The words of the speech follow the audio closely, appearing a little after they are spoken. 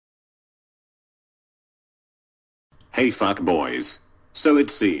Hey fuckboys. So it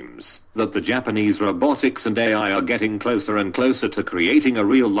seems that the Japanese robotics and AI are getting closer and closer to creating a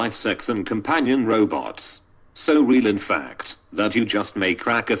real life sex and companion robots. So real in fact, that you just may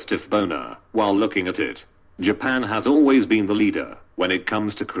crack a stiff boner while looking at it. Japan has always been the leader when it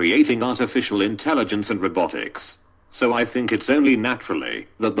comes to creating artificial intelligence and robotics. So I think it's only naturally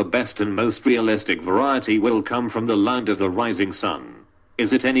that the best and most realistic variety will come from the land of the rising sun.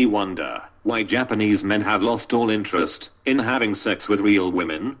 Is it any wonder why Japanese men have lost all interest in having sex with real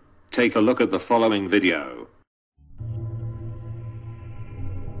women? Take a look at the following video.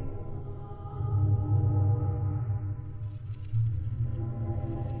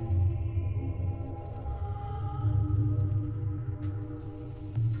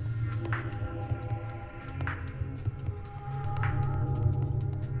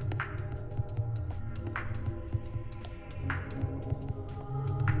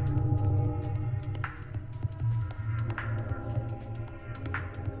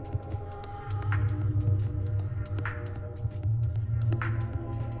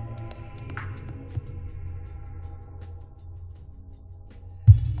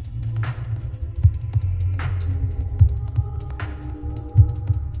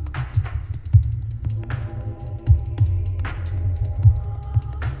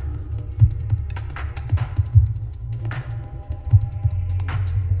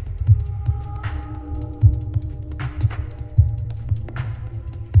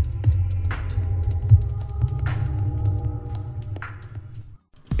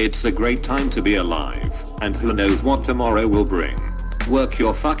 It's a great time to be alive, and who knows what tomorrow will bring. Work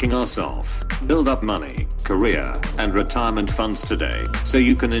your fucking ass off, build up money, career, and retirement funds today, so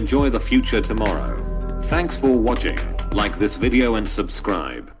you can enjoy the future tomorrow. Thanks for watching, like this video and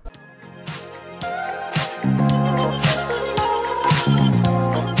subscribe.